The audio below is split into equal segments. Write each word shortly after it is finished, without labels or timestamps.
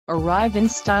Arrive in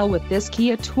style with this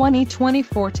Kia 2020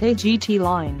 Forte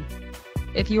GT-Line.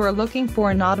 If you are looking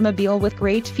for an automobile with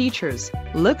great features,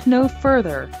 look no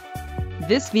further.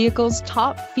 This vehicle's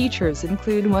top features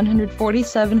include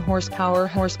 147 horsepower,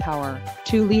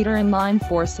 2-liter inline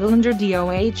 4-cylinder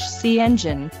DOHC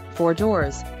engine, 4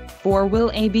 doors,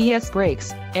 4-wheel ABS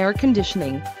brakes, air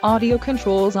conditioning, audio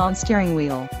controls on steering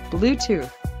wheel, Bluetooth,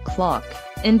 clock,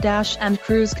 in-dash and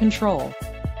cruise control.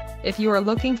 If you are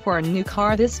looking for a new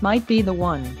car, this might be the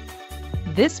one.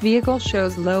 This vehicle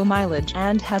shows low mileage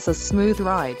and has a smooth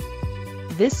ride.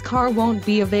 This car won't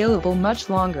be available much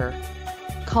longer.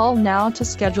 Call now to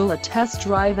schedule a test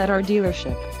drive at our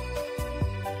dealership.